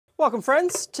Welcome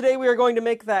friends. Today we are going to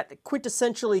make that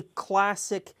quintessentially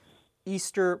classic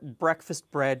Easter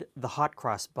breakfast bread, the hot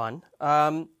cross bun.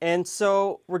 And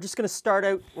so we're just going to start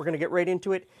out, we're going to get right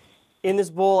into it. In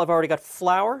this bowl I've already got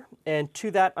flour, and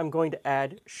to that I'm going to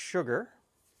add sugar.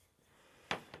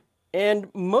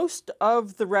 And most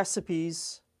of the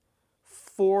recipes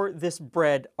for this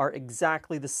bread are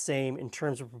exactly the same in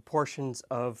terms of proportions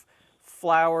of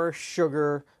flour,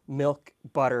 sugar, milk,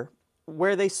 butter.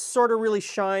 Where they sort of really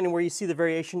shine and where you see the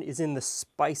variation is in the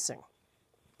spicing.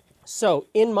 So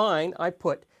in mine, I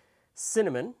put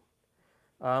cinnamon,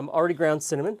 already ground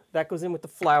cinnamon. That goes in with the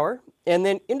flour. And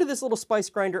then into this little spice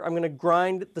grinder, I'm going to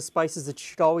grind the spices that you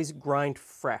should always grind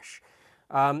fresh.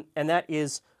 And that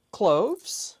is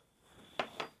cloves,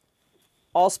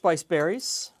 allspice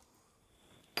berries,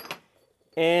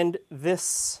 and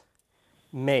this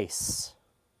mace.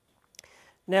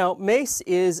 Now, mace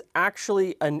is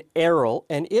actually an aril,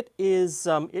 and it is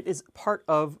part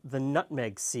of the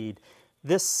nutmeg seed.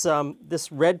 This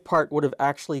red part would have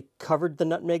actually covered the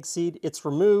nutmeg seed. It's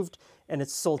removed, and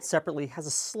it's sold separately. It has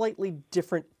a slightly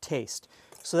different taste.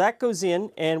 So that goes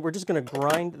in, and we're just going to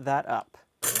grind that up.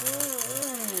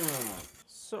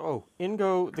 So in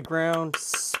go the ground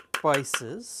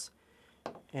spices,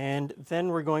 and then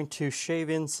we're going to shave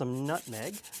in some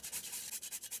nutmeg.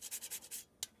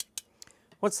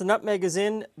 Once the nutmeg is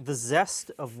in, the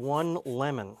zest of 1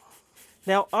 lemon.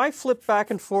 Now, I flip back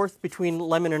and forth between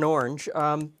lemon and orange,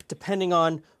 depending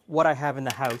on what I have in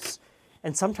the house.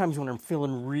 And sometimes when I'm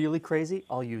feeling really crazy,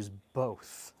 I'll use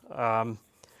both.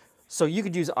 So you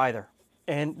could use either.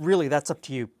 And really, that's up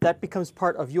to you. That becomes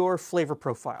part of your flavor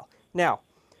profile. Now,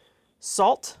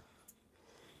 salt,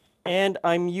 and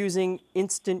I'm using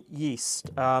instant yeast.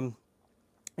 And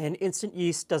instant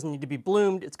yeast doesn't need to be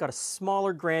bloomed. It's got a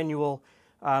smaller granule,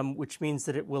 which means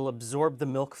that it will absorb the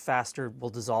milk faster, will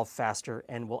dissolve faster,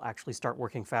 and will actually start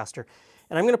working faster.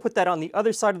 And I'm going to put that on the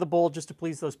other side of the bowl just to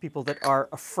please those people that are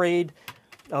afraid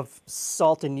of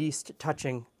salt and yeast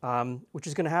touching, which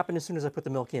is going to happen as soon as I put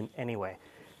the milk in anyway.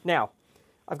 Now,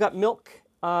 I've got milk.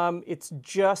 It's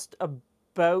just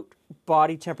about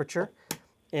body temperature,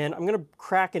 and I'm going to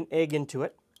crack an egg into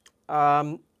it.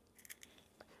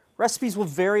 Recipes will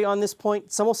vary on this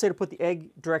point. Some will say to put the egg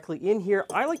directly in here.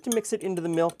 I like to mix it into the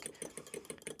milk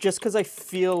just because I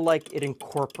feel like it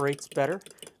incorporates better.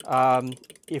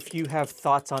 If you have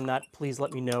thoughts on that, please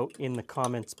let me know in the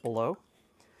comments below.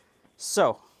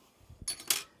 So,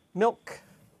 milk,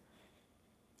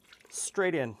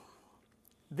 straight in.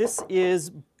 This is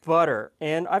butter,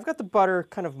 and I've got the butter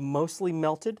kind of mostly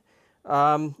melted.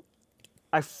 I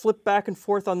flip back and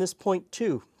forth on this point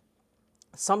too.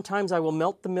 Sometimes I will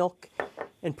melt the milk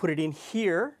and put it in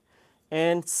here,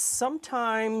 and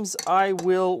sometimes I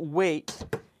will wait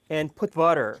and put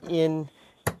butter in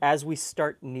as we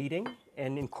start kneading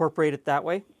and incorporate it that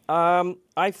way.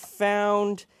 I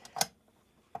found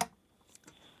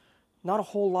not a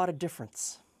whole lot of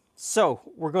difference. So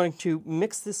we're going to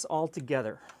mix this all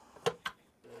together.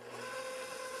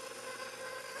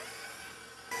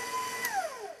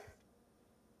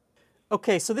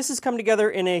 Okay, so this has come together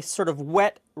in a sort of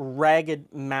wet,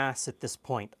 ragged mass at this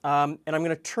point. And I'm going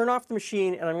to turn off the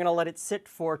machine and I'm going to let it sit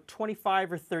for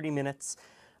 25 or 30 minutes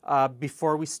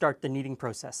before we start the kneading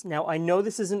process. Now, I know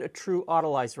this isn't a true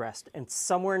autolyse rest, and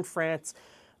somewhere in France,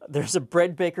 there's a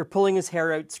bread baker pulling his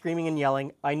hair out, screaming and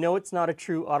yelling. I know it's not a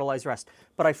true autolyse rest,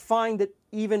 but I find that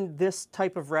even this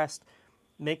type of rest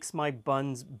makes my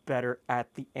buns better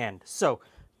at the end. So,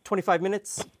 25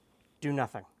 minutes, do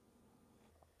nothing.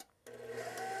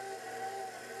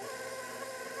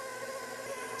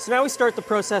 So now we start the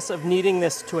process of kneading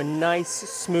this to a nice,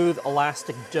 smooth,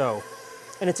 elastic dough.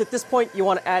 And it's at this point you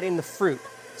want to add in the fruit.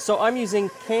 So I'm using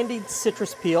candied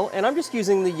citrus peel, and I'm just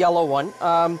using the yellow one.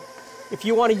 If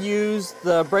you want to use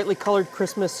the brightly colored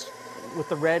Christmas with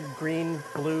the red, green,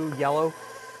 blue, yellow,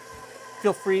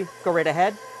 feel free, go right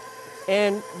ahead.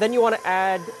 And then you want to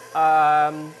add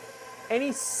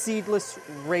any seedless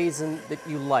raisin that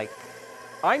you like.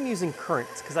 I'm using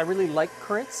currants because I really like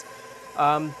currants.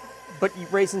 But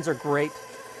raisins are great.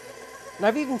 And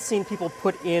I've even seen people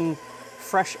put in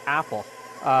fresh apple.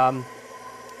 I've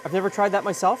never tried that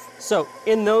myself. So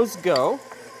in those go.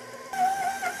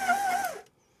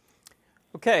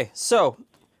 Okay, so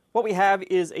what we have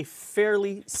is a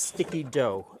fairly sticky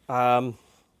dough.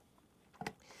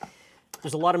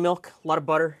 There's a lot of milk, a lot of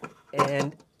butter,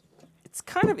 and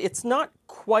it's not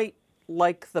quite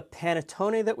like the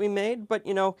panettone that we made, but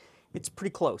you know, it's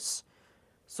pretty close.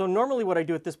 So normally what I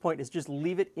do at this point is just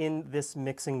leave it in this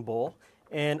mixing bowl,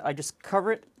 and I just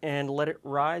cover it and let it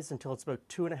rise until it's about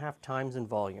 2.5 times in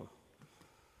volume.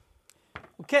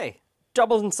 Okay,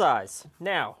 doubled in size.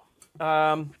 Now,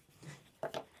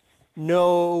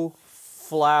 no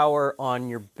flour on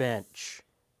your bench.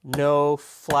 No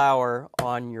flour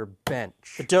on your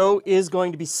bench. The dough is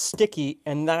going to be sticky,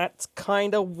 and that's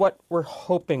kind of what we're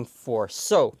hoping for.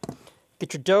 So,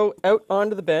 get your dough out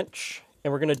onto the bench,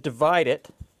 and we're going to divide it.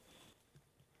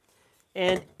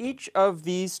 And each of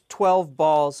these 12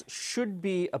 balls should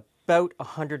be about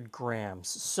 100 grams.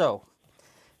 So,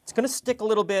 it's going to stick a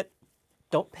little bit.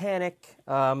 Don't panic.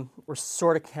 We're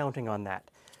sort of counting on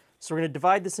that. So we're going to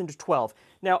divide this into 12.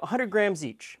 Now, 100 grams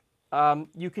each.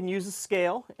 You can use a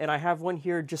scale, and I have one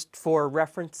here just for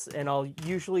reference, and I'll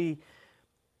usually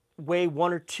weigh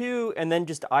 1 or 2 and then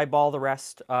just eyeball the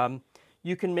rest.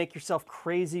 You can make yourself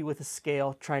crazy with a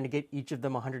scale trying to get each of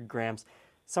them 100 grams.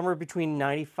 Somewhere between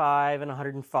 95 and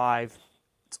 105,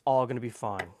 it's all going to be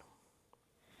fine.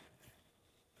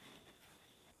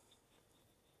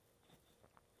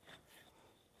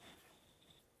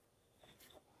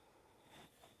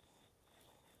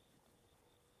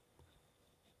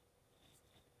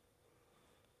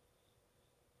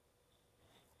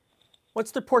 Once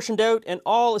they're portioned out and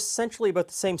all essentially about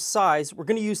the same size, we're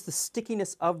going to use the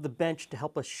stickiness of the bench to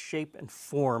help us shape and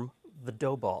form the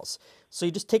dough balls. So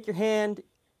you just take your hand,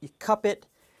 you cup it,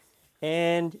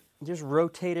 and you just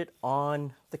rotate it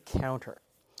on the counter.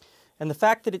 And the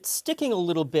fact that it's sticking a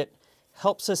little bit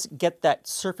helps us get that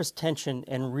surface tension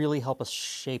and really help us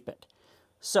shape it.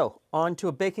 So onto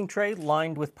a baking tray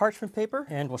lined with parchment paper,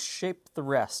 and we'll shape the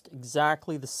rest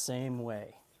exactly the same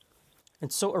way.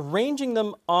 And so arranging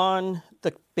them on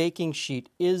the baking sheet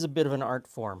is a bit of an art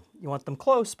form. You want them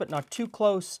close, but not too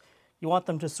close. You want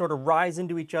them to sort of rise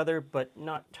into each other, but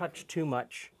not touch too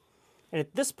much. And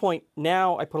at this point,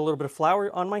 now I put a little bit of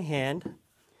flour on my hand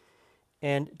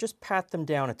and just pat them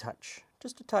down a touch,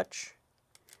 just a touch.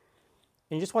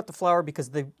 And you just want the flour because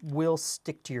they will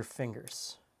stick to your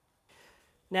fingers.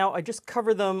 Now I just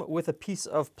cover them with a piece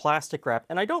of plastic wrap,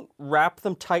 and I don't wrap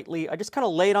them tightly. I just kind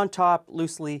of lay it on top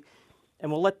loosely.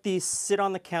 And we'll let these sit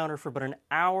on the counter for about an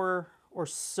hour or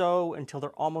so until they're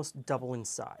almost double in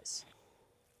size.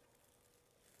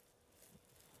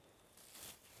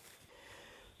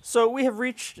 So we have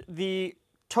reached the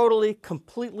totally,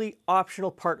 completely optional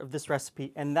part of this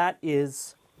recipe, and that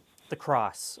is the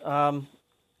cross.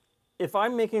 If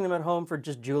I'm making them at home for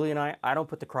just Julie and I don't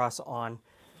put the cross on.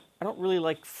 I don't really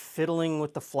like fiddling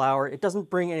with the flour. It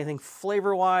doesn't bring anything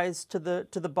flavor-wise to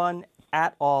the bun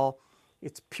at all.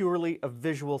 It's purely a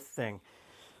visual thing.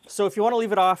 So if you want to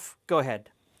leave it off, go ahead.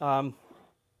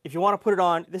 If you want to put it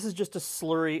on, this is just a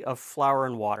slurry of flour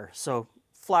and water. So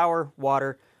flour,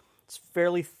 water, it's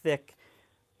fairly thick.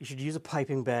 You should use a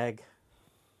piping bag.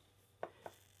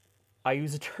 I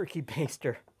use a turkey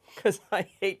baster because I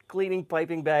hate cleaning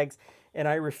piping bags and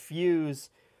I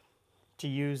refuse to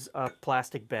use a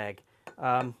plastic bag.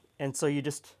 And so you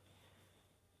just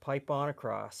pipe on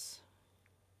across.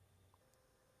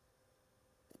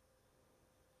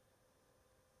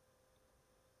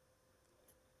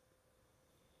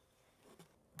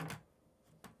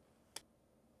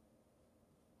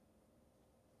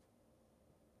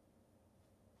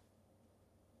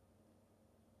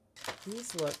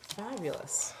 These look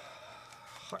fabulous.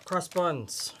 Hot cross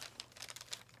buns.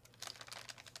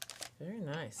 Very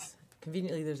nice.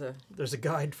 Conveniently, there's a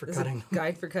guide for cutting. A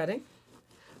guide for cutting.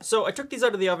 So I took these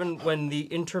out of the oven when the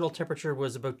internal temperature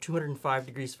was about 205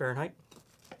 degrees Fahrenheit.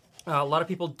 A lot of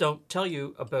people don't tell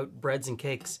you about breads and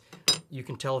cakes. You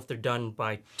can tell if they're done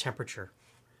by temperature.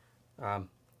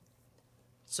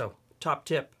 So top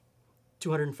tip,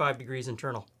 205 degrees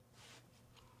internal.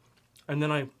 And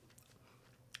then I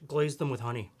glazed them with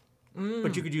honey.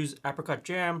 But you could use apricot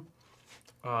jam,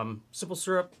 simple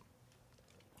syrup,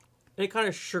 any kind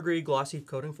of sugary, glossy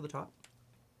coating for the top.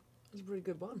 It's a pretty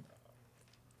good bun.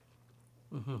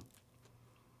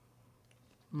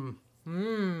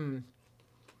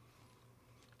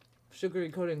 Sugary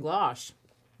coating gloss.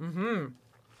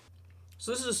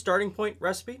 So this is a starting point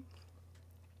recipe.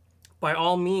 By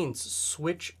all means,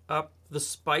 switch up the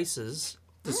spices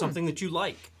to something that you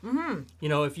like. You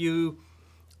know, if you...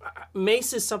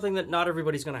 Mace is something that not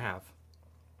everybody's going to have.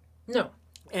 No.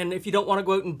 And if you don't want to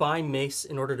go out and buy mace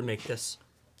in order to make this,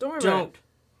 don't worry about it.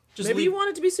 Just Maybe you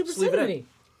want it to be super cinnamony.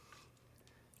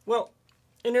 Well,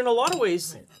 and in a lot of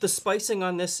ways, the spicing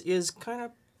on this is kind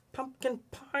of pumpkin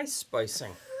pie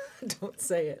spicing. Don't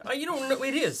say it. You don't know,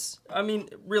 it is. I mean,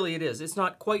 really it is. It's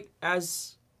not quite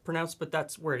as pronounced, but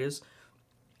that's where it is.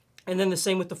 And then the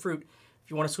same with the fruit. If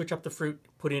you want to switch up the fruit,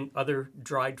 put in other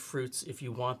dried fruits if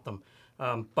you want them.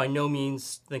 By no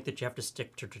means think that you have to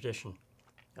stick to tradition.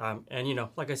 And, you know,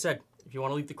 like I said, if you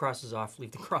want to leave the crosses off,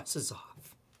 leave the crosses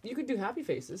off. You could do happy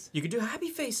faces. You could do happy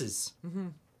faces. Mm-hmm.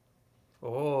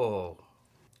 Oh,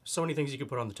 so many things you could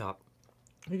put on the top.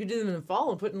 You could do them in the fall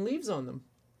and putting leaves on them.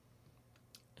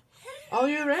 All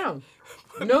year round.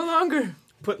 No longer.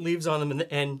 Put leaves on them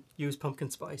and use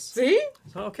pumpkin spice. See?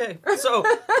 Okay, so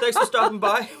thanks for stopping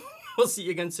by. We'll see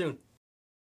you again soon.